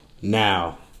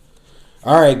now.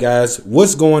 All right, guys.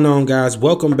 What's going on, guys?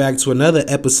 Welcome back to another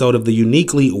episode of the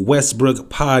Uniquely Westbrook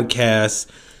podcast.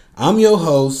 I'm your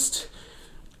host,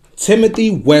 Timothy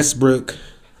Westbrook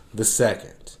II.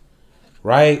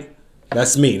 Right?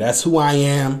 That's me. That's who I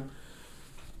am.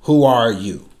 Who are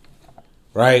you?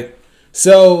 Right?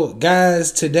 So,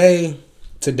 guys,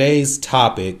 today's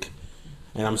topic,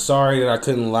 and I'm sorry that I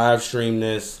couldn't live stream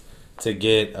this to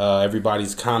get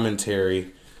everybody's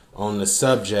commentary on the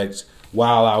subject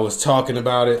while I was talking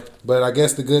about it. But I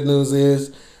guess the good news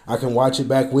is I can watch it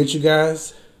back with you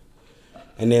guys.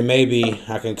 And then maybe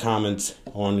I can comment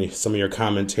on some of your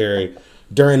commentary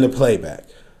during the playback.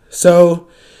 So,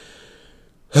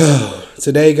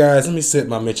 today, guys, let me sip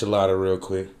my Michelada real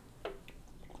quick.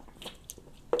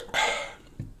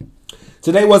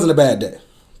 Today wasn't a bad day.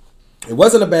 It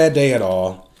wasn't a bad day at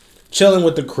all. Chilling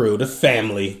with the crew, the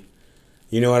family.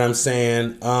 You know what I'm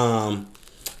saying?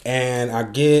 And I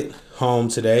get home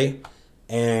today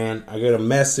and I get a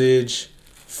message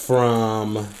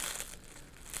from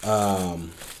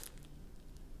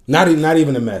not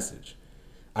even a message.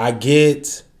 I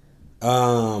get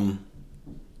the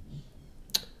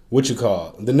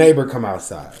neighbor come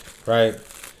outside, right?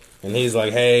 And he's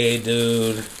like, "Hey,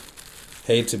 dude,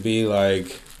 hate to be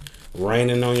like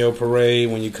raining on your parade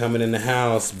when you coming in the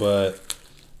house, but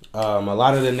a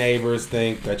lot of the neighbors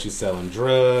think that you're selling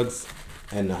drugs,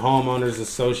 and the homeowners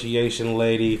association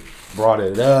lady brought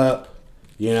it up.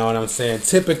 You know what I'm saying?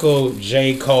 Typical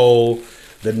J. Cole.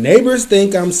 The neighbors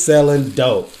think I'm selling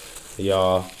dope,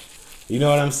 y'all. You know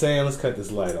what I'm saying? Let's cut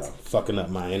this light off. Fucking up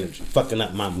my energy. Fucking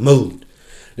up my mood.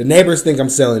 The neighbors think I'm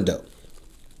selling dope.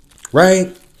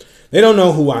 Right? They don't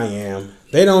know who I am.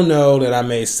 They don't know that I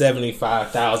made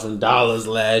 $75,000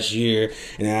 last year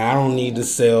and I don't need to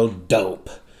sell dope.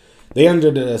 They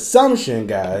under the assumption,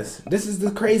 guys, this is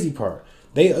the crazy part.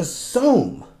 They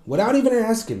assume, without even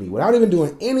asking me, without even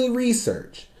doing any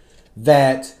research,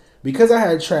 that because I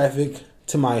had traffic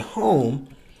to my home,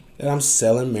 that I'm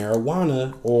selling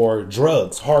marijuana or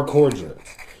drugs, hardcore drugs.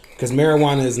 Because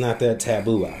marijuana is not that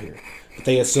taboo out here. But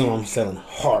they assume I'm selling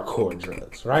hardcore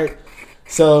drugs, right?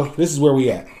 So this is where we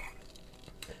at.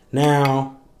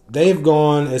 Now, they've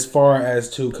gone as far as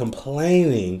to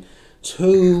complaining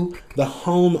to the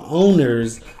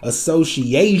homeowners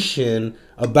association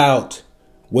about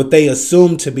what they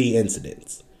assume to be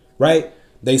incidents, right?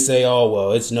 They say, "Oh,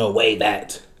 well, it's no way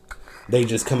that they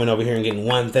just coming over here and getting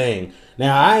one thing."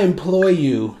 Now, I implore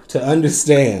you to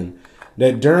understand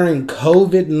that during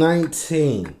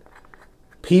COVID-19,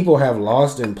 people have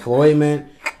lost employment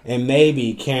and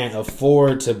maybe can't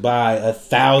afford to buy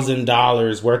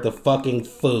 $1,000 worth of fucking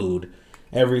food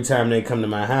every time they come to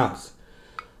my house.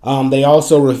 They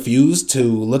also refuse to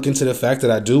look into the fact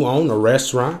that I do own a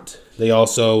restaurant. They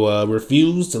also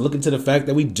refuse to look into the fact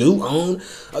that we do own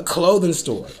a clothing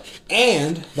store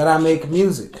and that I make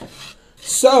music.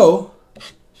 So,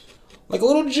 like a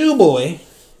little Jew boy,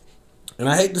 and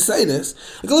I hate to say this,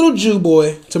 like a little Jew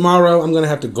boy, tomorrow I'm going to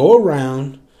have to go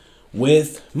around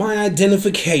with my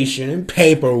identification and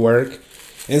paperwork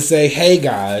and say, "Hey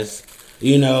guys,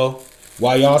 you know,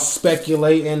 while y'all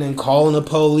speculating and calling the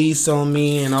police on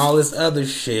me and all this other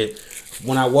shit,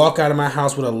 when I walk out of my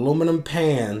house with aluminum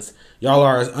pans, y'all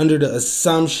are under the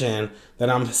assumption that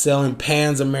I'm selling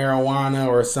pans of marijuana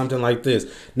or something like this."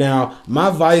 Now, my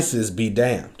vices be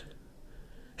damned.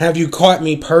 Have you caught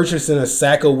me purchasing a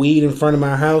sack of weed in front of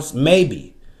my house?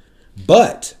 Maybe.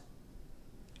 But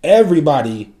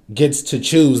everybody gets to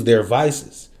choose their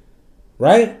vices.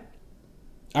 Right?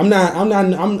 I'm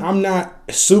not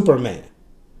Superman.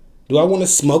 Do I want to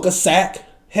smoke a sack?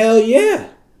 Hell yeah.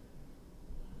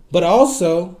 But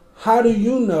also, how do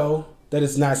you know that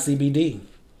it's not CBD?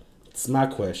 It's my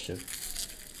question.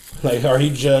 Like, are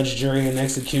you judge, jury, and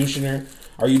executioner?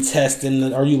 Are you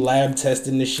lab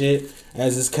testing the shit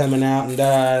as it's coming out and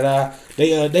da da?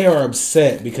 They are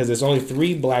upset because there's only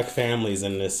 3 black families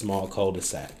in this small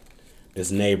cul-de-sac,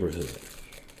 this neighborhood,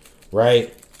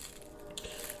 right?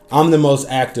 I'm the most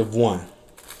active one.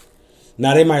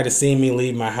 Now, they might have seen me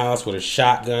leave my house with a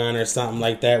shotgun or something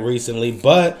like that recently,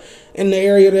 but in the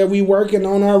area that we working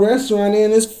on our restaurant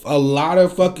in, there's a lot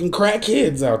of fucking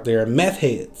crackheads out there, meth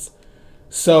heads.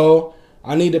 So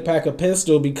I need to pack a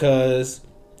pistol because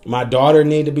my daughter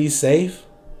need to be safe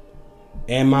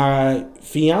and my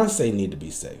fiance need to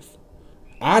be safe.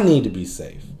 I need to be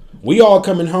safe. We all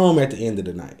coming home at the end of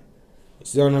the night. You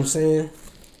see what I'm saying?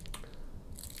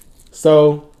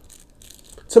 So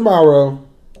tomorrow,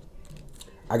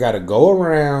 I got to go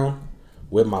around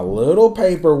with my little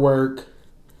paperwork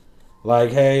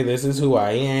like, "Hey, this is who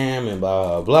I am," and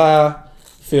blah, blah, blah.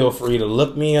 Feel free to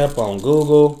look me up on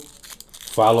Google.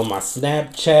 follow my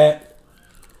Snapchat,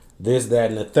 this, that,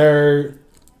 and the third.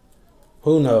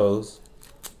 Who knows?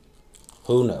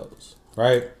 Who knows,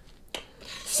 right?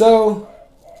 So,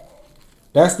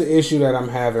 that's the issue that I'm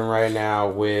having right now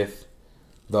with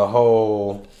the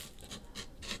whole,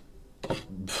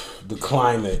 the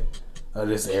climate of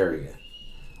this area.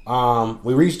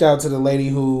 We reached out to the lady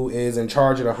who is in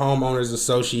charge of the homeowners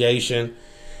association,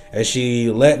 and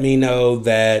she let me know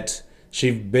that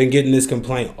she's been getting this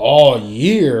complaint all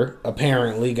year,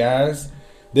 apparently, guys.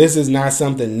 This is not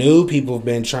something new. People have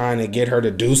been trying to get her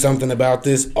to do something about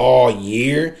this all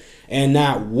year. And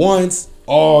not once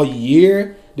all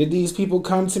year did these people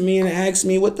come to me and ask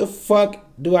me, what the fuck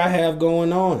do I have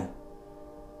going on?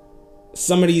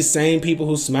 Some of these same people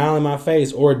who smile in my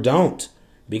face or don't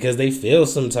because they feel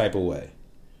some type of way.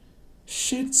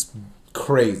 Shit's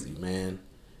crazy, man.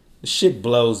 The shit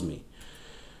blows me.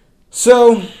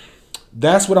 So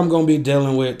that's what I'm going to be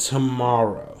dealing with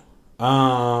tomorrow.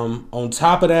 On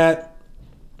top of that,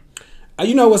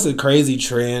 you know what's a crazy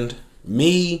trend?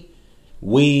 Me,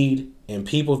 weed, and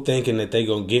people thinking that they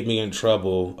gonna get me in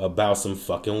trouble about some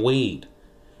fucking weed.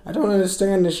 I don't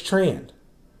understand this trend.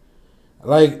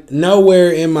 Like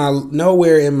nowhere in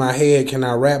my head can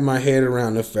I wrap my head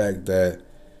around the fact that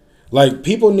like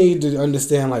people need to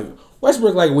understand like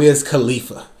Westbrook like Wiz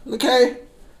Khalifa. Okay?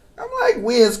 I'm like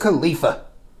Wiz Khalifa.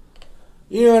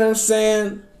 You know what I'm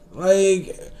saying?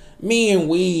 Like me and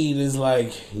weed is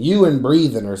like you and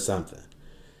breathing or something.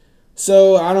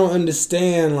 So I don't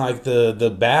understand like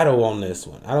the battle on this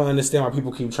one. I don't understand why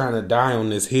people keep trying to die on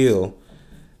this hill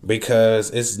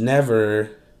because it's never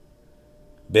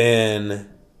been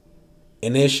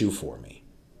an issue for me.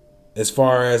 As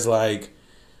far as like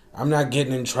I'm not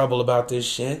getting in trouble about this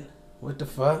shit. What the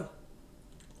fuck?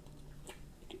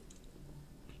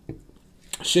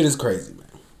 Shit is crazy, man.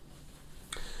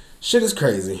 Shit is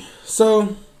crazy.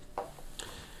 So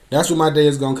that's what my day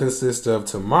is going to consist of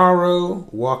tomorrow.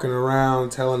 Walking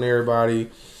around telling everybody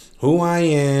who I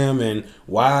am and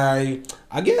why.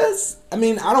 I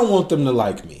don't want them to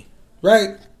like me.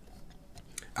 Right?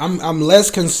 I'm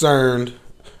less concerned.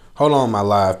 Hold on, my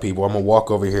live people. I'm going to walk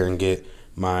over here and get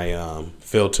my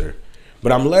filter.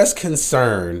 But I'm less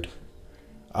concerned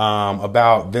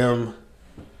about them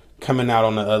coming out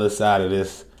on the other side of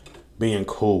this being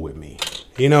cool with me.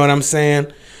 You know what I'm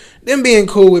saying? Them being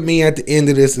cool with me at the end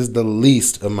of this is the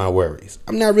least of my worries.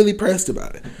 I'm not really pressed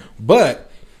about it. But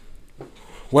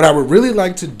what I would really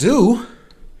like to do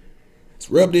is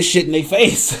rub this shit in their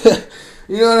face.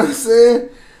 You know what I'm saying?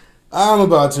 I'm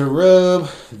about to rub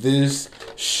this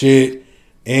shit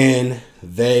in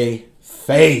their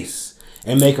face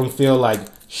and make them feel like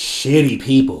shitty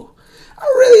people. I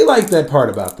really like that part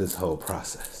about this whole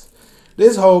process.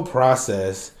 This whole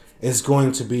process is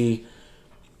going to be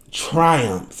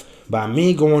triumph by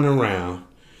me going around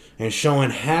and showing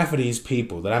half of these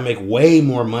people that I make way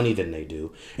more money than they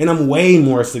do. And I'm way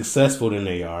more successful than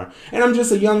they are. And I'm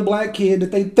just a young black kid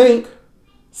that they think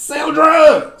sell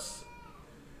drugs.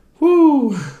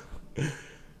 Woo.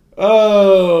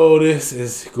 Oh, this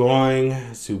is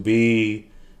going to be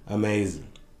amazing.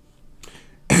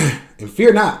 And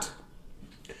fear not.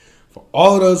 For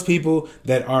all of those people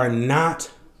that are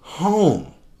not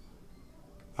home,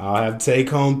 I'll have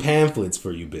take-home pamphlets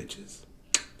for you bitches.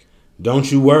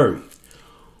 Don't you worry.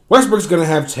 Westbrook's going to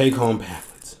have take-home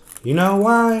pamphlets. You know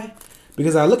why?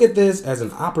 Because I look at this as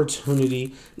an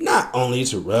opportunity not only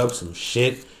to rub some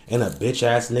shit in a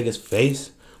bitch-ass nigga's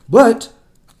face, but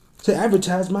to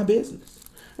advertise my business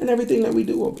and everything that we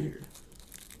do over here.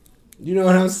 You know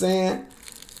what I'm saying?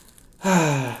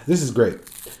 This is great.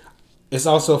 It's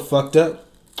also fucked up,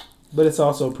 but it's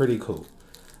also pretty cool.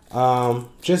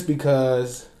 Just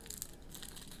because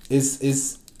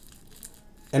it's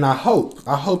and I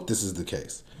hope this is the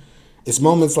case. It's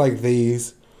moments like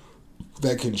these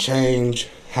that can change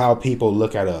how people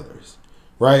look at others,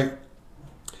 right?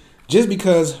 Just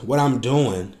because what I'm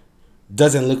doing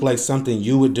doesn't look like something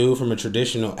you would do from a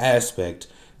traditional aspect,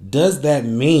 does that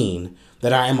mean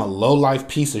that I am a low-life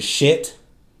piece of shit?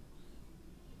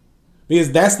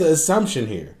 Because that's the assumption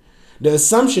here. The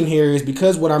assumption here is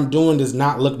because what I'm doing does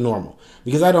not look normal.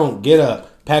 Because I don't get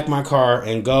up, pack my car,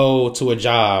 and go to a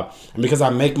job. And because I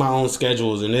make my own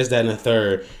schedules and this, that, and the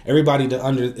third, everybody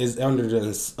is under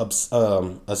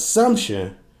the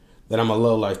assumption that I'm a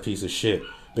low-life piece of shit.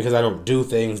 Because I don't do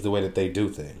things the way that they do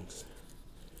things.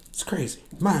 It's crazy.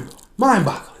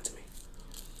 Mind-boggling to me.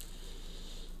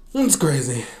 It's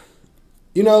crazy.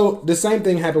 You know, the same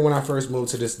thing happened when I first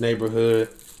moved to this neighborhood.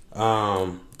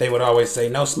 They would always say,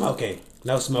 no smoking,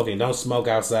 don't smoke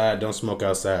outside,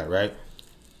 right?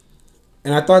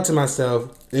 And I thought to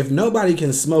myself, if nobody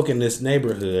can smoke in this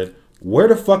neighborhood, where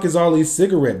the fuck is all these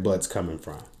cigarette butts coming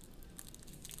from?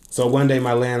 So one day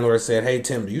my landlord said, "Hey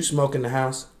Tim, do you smoke in the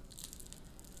house?"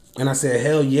 And I said,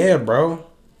 "Hell yeah, bro."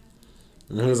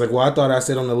 And he was like, "Well, I thought I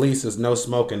said on the lease there's no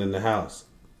smoking in the house."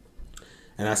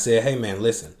 And I said, "Hey man,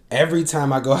 listen, every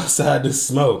time I go outside to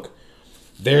smoke,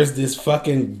 there's this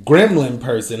fucking gremlin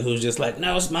person who's just like,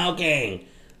 no smoking.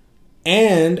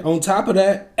 And on top of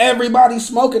that, everybody's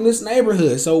smoking this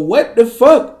neighborhood. So what the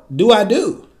fuck do I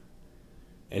do?"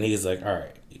 And he's like, "All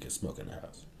right, you can smoke in the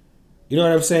house." You know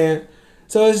what I'm saying?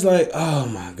 So it's like, oh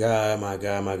my God, my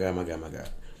God, my God, my God, my God.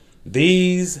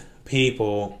 These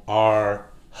people are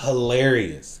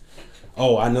hilarious.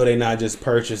 Oh, I know they're not just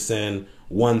purchasing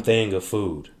one thing of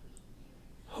food.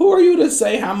 Who are you to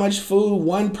say how much food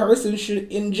one person should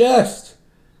ingest?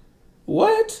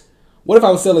 What? What if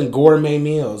I was selling gourmet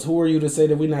meals? Who are you to say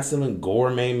that we're not selling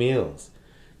gourmet meals?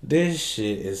 This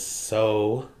shit is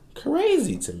so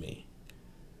crazy to me.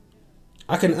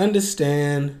 I can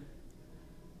understand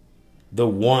the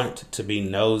want to be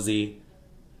nosy,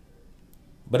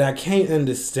 but I can't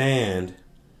understand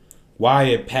why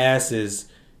it passes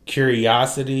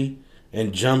curiosity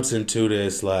and jumps into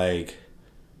this like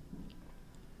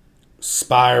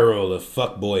spiral of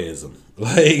fuckboyism.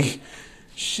 Like,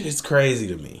 shit's crazy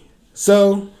to me.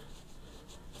 So,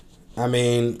 I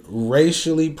mean,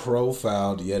 racially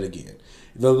profiled yet again.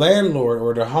 The landlord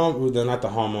or they're not the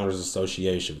homeowners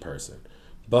association person,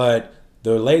 but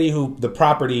the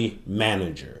property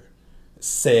manager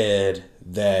said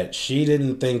that she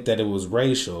didn't think that it was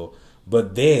racial,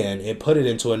 but then it put it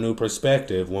into a new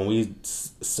perspective when we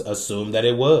assumed that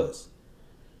it was.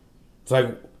 It's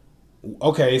like,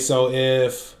 okay, so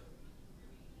if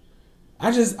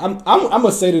I'm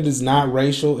gonna say that it's not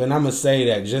racial, and I'm gonna say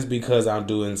that just because I'm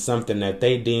doing something that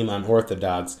they deem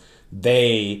unorthodox,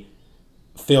 they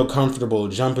feel comfortable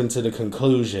jumping to the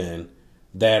conclusion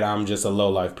that I'm just a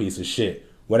low-life piece of shit.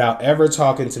 Without ever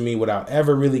talking to me, without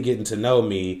ever really getting to know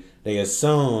me, they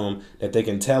assume that they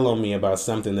can tell on me about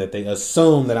something that they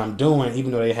assume that I'm doing,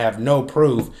 even though they have no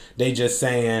proof. They just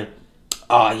saying,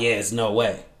 "Oh yeah, it's no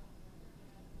way."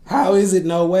 How is it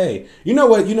no way? You know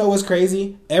what? You know what's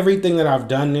crazy? Everything that I've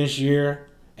done this year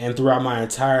and throughout my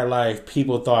entire life,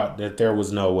 people thought that there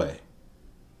was no way.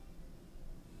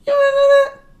 You wanna know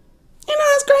that? You know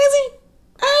what's crazy?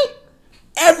 Right?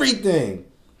 Everything.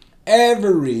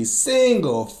 Every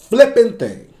single flipping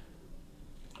thing.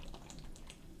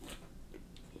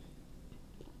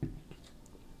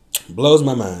 Blows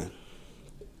my mind.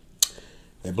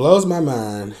 It blows my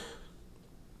mind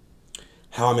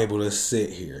how I'm able to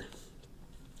sit here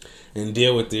and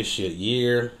deal with this shit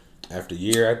year after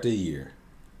year after year.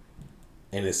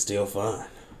 And it's still fun.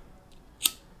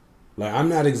 Like, I'm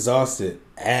not exhausted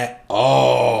at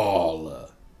all.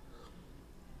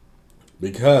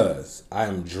 Because I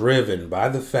am driven by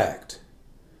the fact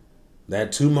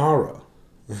that tomorrow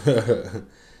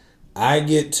I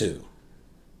get to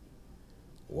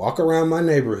walk around my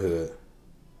neighborhood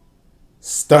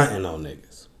stunting on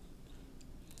niggas.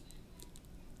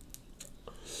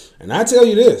 And I tell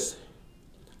you this,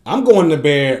 I'm going to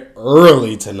bed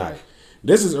early tonight.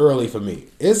 This is early for me.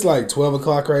 It's like 12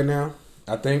 o'clock right now,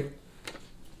 I think.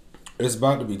 It's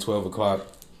about to be 12 o'clock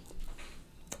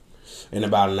in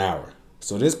about an hour.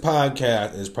 So this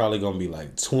podcast is probably going to be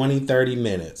like 20, 30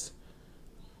 minutes.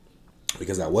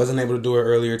 Because I wasn't able to do it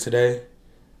earlier today.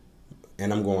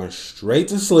 And I'm going straight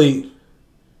to sleep.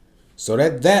 So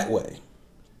that way,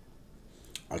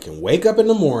 I can wake up in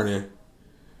the morning,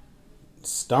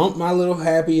 stomp my little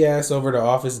happy ass over to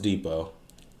Office Depot,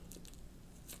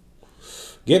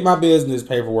 get my business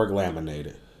paperwork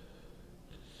laminated.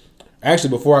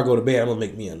 Actually, before I go to bed, I'm going to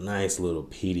make me a nice little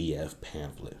PDF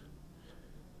pamphlet.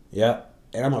 Yep.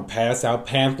 And I'm going to pass out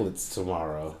pamphlets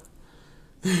tomorrow.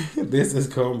 This is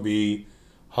going to be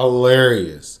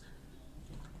hilarious.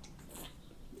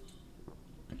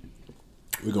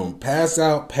 We're going to pass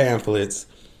out pamphlets.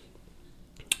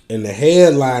 And the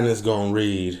headline is going to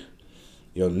read,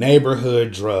 "Your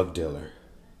neighborhood drug dealer."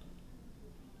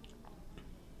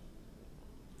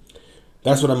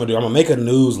 That's what I'm going to do. I'm going to make a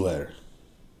newsletter.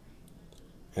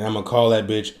 And I'm going to call that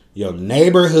bitch "Your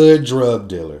Neighborhood Drug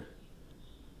Dealer."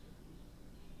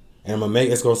 And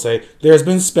it's going to say, "There's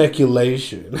been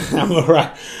speculation." I'm going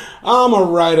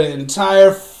to write an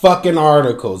entire fucking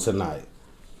article tonight.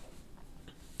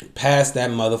 Pass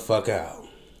that motherfucker out.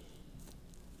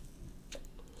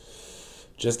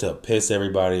 Just to piss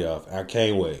everybody off. I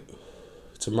can't wait.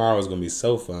 Tomorrow is going to be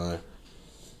so fun.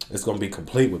 It's going to be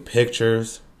complete with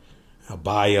pictures, a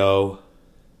bio,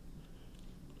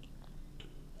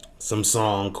 some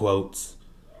song quotes,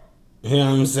 You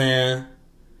know what I'm saying?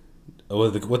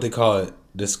 What they call it,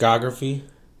 discography,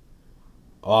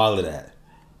 all of that,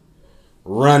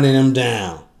 running them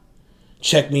down.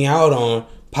 Check me out on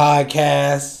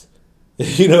podcasts.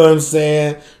 You know what I'm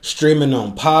saying? Streaming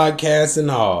on podcasts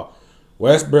and all.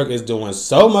 Westbrook is doing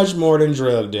so much more than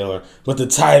drug dealer, but the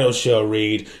title shall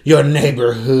read Your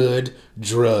Neighborhood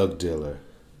Drug Dealer.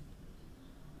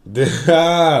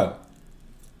 There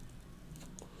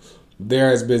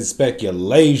has been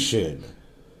speculation.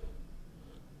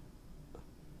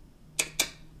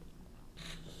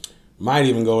 Might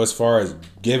even go as far as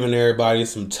giving everybody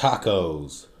some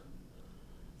tacos.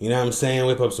 You know what I'm saying?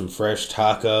 Whip up some fresh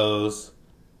tacos.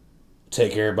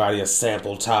 Take everybody a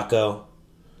sample taco.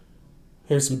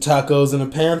 Here's some tacos in a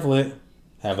pamphlet.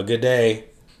 Have a good day.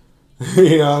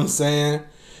 You know what I'm saying?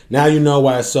 Now you know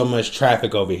why there's so much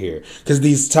traffic over here. Because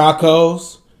these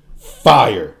tacos,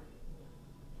 fire.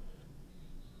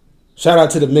 Shout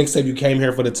out to the mixtape. You came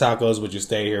here for the tacos, but you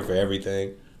stayed here for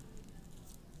everything.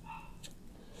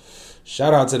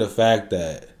 Shout out to the fact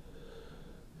that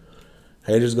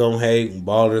haters gonna hate and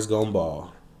ballers gonna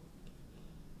ball.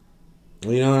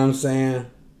 You know what I'm saying?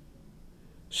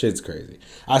 Shit's crazy.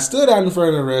 I stood out in front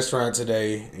of the restaurant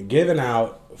today and giving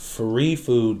out free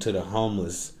food to the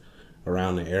homeless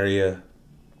around the area.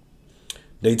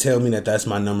 They tell me that that's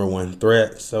my number one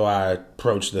threat, so I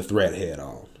approached the threat head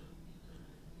on.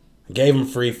 I gave them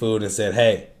free food and said,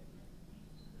 hey,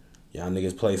 y'all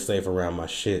niggas play safe around my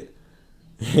shit.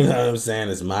 You know what I'm saying?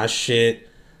 It's my shit.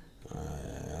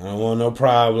 I don't want no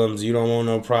problems. You don't want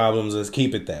no problems. Let's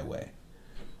keep it that way.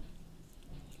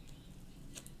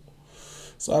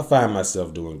 So I find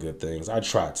myself doing good things. I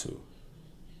try to.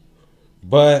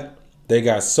 But they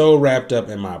got so wrapped up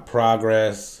in my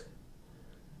progress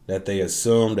that they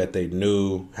assumed that they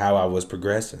knew how I was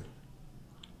progressing.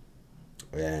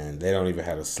 And they don't even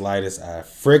have the slightest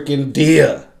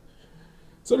idea.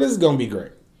 So this is going to be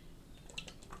great.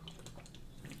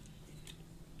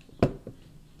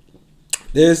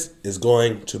 This is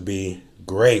going to be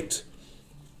great.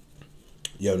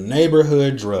 Your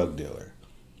neighborhood drug dealer.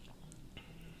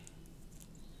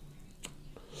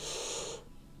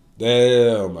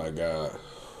 Oh my God.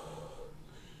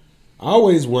 I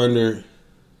always wondered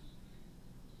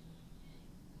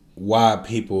why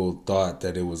people thought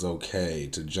that it was okay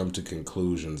to jump to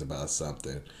conclusions about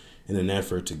something in an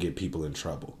effort to get people in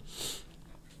trouble.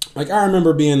 Like, I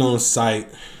remember being on site,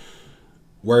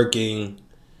 working,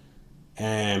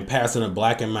 and passing a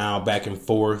black and mild back and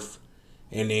forth,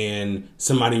 and then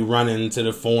somebody running to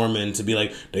the foreman to be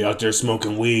like, they out there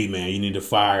smoking weed, man. You need to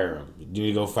fire them. You need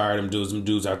to go fire them dudes. Them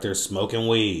dudes out there smoking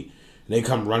weed. And they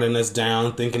come running us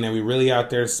down thinking that we really out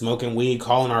there smoking weed,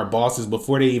 calling our bosses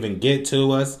before they even get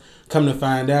to us. Come to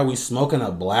find out we smoking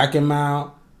a black and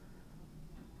mild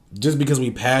just because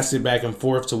we passed it back and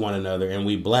forth to one another and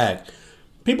we black.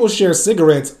 People share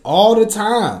cigarettes all the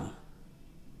time.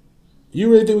 You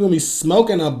really think we're going to be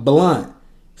smoking a blunt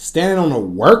standing on a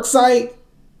work site?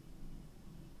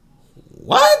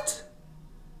 What?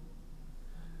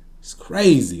 It's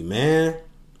crazy, man.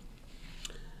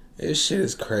 This shit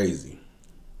is crazy.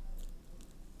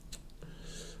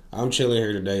 I'm chilling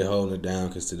here today holding it down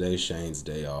because today's Shane's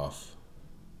day off.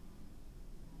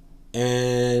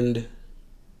 And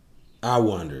I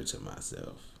wonder to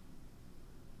myself,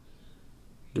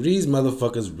 do these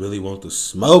motherfuckers really want to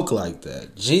smoke like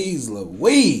that? Jeez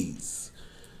Louise.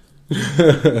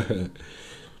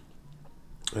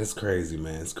 It's crazy,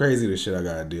 man. It's crazy the shit I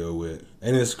gotta deal with.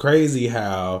 And it's crazy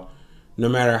how no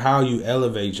matter how you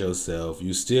elevate yourself,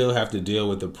 you still have to deal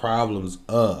with the problems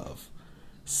of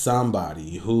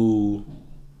somebody who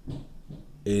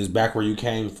is back where you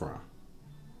came from.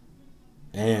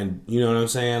 And you know what I'm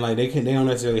saying? Like they don't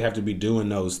necessarily have to be doing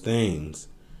those things.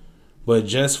 But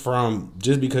just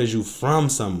because you from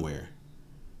somewhere,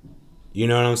 you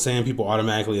know what I'm saying? People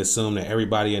automatically assume that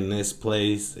everybody in this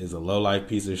place is a low-life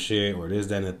piece of shit or this,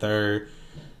 that, and the third.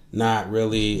 Not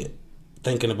really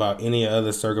thinking about any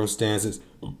other circumstances,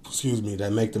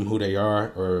 that make them who they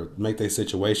are or make their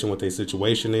situation what their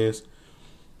situation is.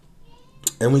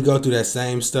 And we go through that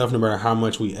same stuff no matter how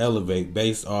much we elevate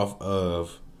based off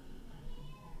of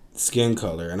skin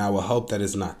color. And I will hope that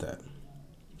it's not that.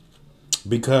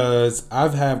 Because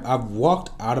I've walked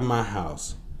out of my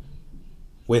house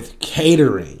with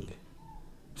catering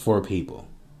for people.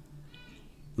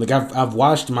 Like I've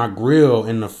washed my grill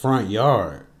in the front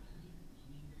yard.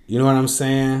 You know what I'm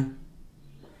saying?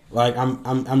 Like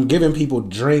I'm giving people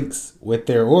drinks with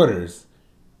their orders,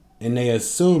 and they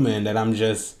assuming that I'm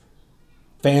just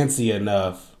fancy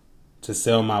enough to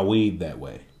sell my weed that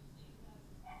way.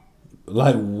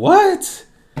 Like what?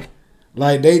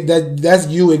 Like that's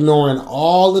you ignoring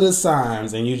all of the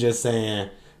signs and you just saying,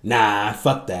 nah,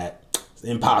 fuck that. It's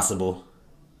impossible.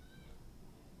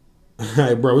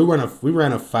 Like, bro, we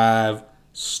ran a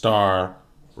 5-star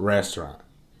restaurant.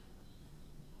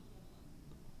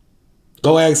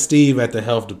 Go ask Steve at the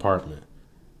health department.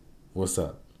 What's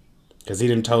up? Because he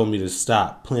done told me to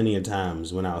stop plenty of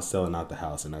times when I was selling out the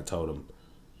house, and I told him,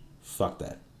 fuck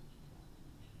that.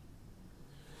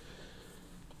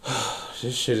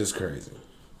 This shit is crazy.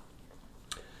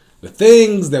 The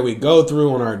things that we go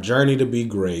through on our journey to be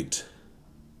great.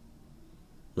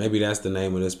 Maybe that's the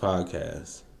name of this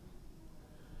podcast.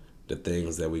 The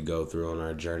things that we go through on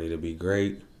our journey to be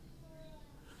great.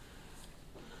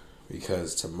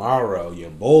 Because tomorrow, your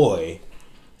boy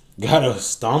gotta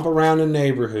stomp around the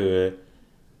neighborhood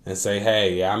and say,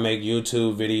 hey, I make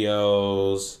YouTube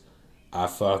videos. I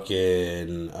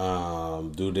fucking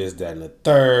do this, that, and the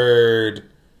third.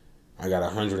 I got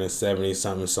 170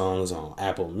 something songs on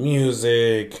Apple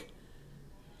Music.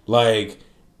 Like,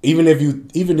 even if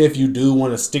you do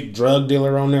want to stick drug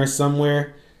dealer on there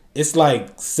somewhere, it's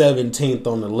like 17th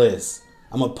on the list.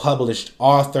 I'm a published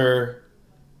author.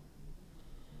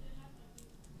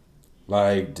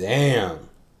 Like, damn.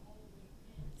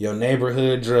 Your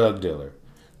neighborhood drug dealer.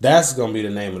 That's going to be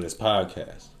the name of this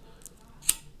podcast.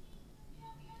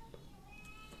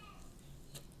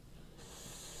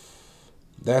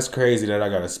 That's crazy that I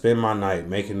got to spend my night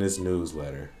making this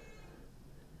newsletter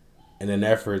in an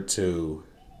effort to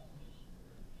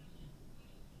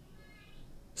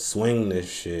swing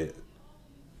this shit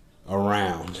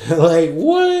around. Like,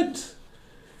 what?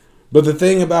 But the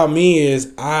thing about me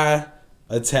is I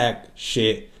attack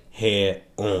shit head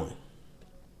on.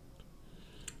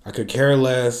 I could care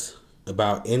less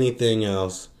about anything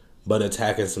else but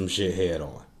attacking some shit head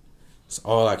on. That's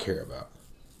all I care about.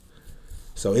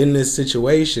 So in this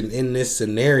situation, in this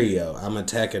scenario, I'm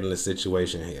attacking the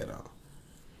situation head on.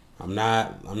 I'm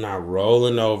not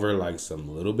rolling over like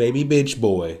some little baby bitch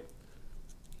boy.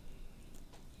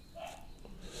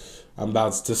 I'm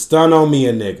about to stun on me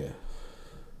a nigga.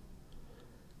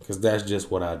 Because that's just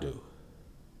what I do.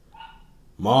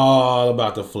 I'm all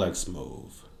about the flex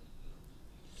move.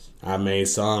 I made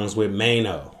songs with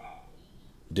Mano,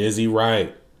 Dizzy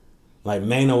Wright. Like,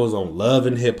 Mano was on Love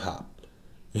and Hip Hop.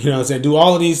 You know what I'm saying? Do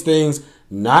all of these things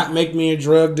not make me a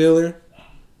drug dealer?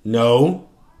 No.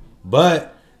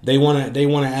 But they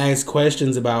wanna ask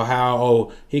questions about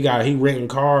how, he renting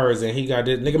cars and he got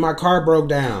this. Nigga, my car broke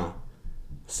down.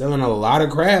 Selling a lot of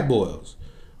crab boils.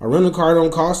 A rental car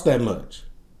don't cost that much.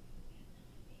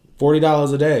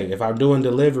 $40 a day. If I'm doing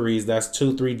deliveries, that's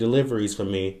 2-3 deliveries for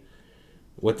me.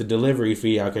 With the delivery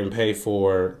fee, I can pay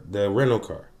for the rental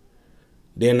car.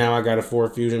 Then now I got a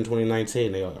Ford Fusion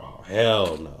 2019. They like, oh,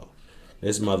 hell no.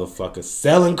 This motherfucker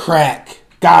selling crack.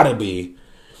 Gotta be.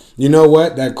 You know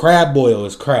what? That crab boil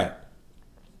is crack.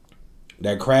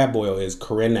 That crab boil is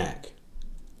Krenak.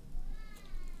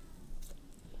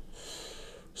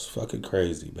 It's fucking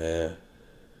crazy, man.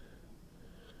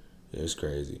 It's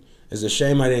crazy. It's a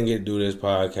shame I didn't get to do this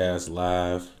podcast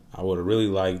live. I would have really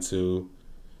liked to.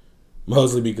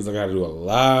 Mostly because I got to do a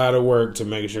lot of work to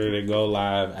make sure they go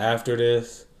live after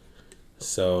this.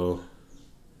 So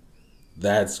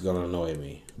that's going to annoy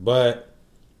me. But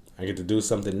I get to do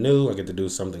something new. I get to do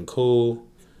something cool.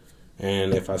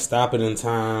 And if I stop it in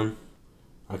time,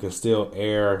 I can still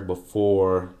air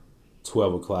before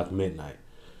 12 o'clock midnight.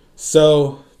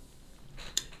 So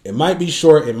it might be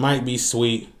short. It might be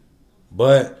sweet.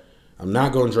 But I'm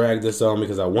not going to drag this on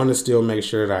because I want to still make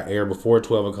sure that I air before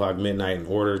 12 o'clock midnight in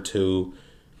order to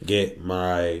get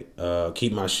my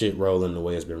keep my shit rolling the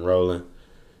way it's been rolling.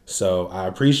 So I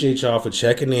appreciate y'all for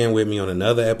checking in with me on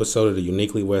another episode of the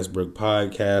Uniquely Westbrook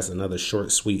podcast, another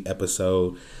short, sweet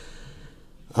episode.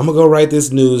 I'm going to go write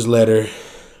this newsletter.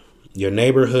 Your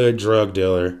neighborhood drug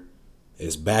dealer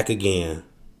is back again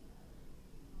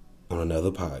on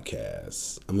another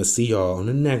podcast. I'm going to see y'all on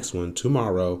the next one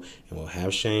tomorrow, and we'll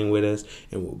have Shane with us,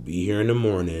 and we'll be here in the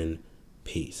morning.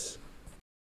 Peace.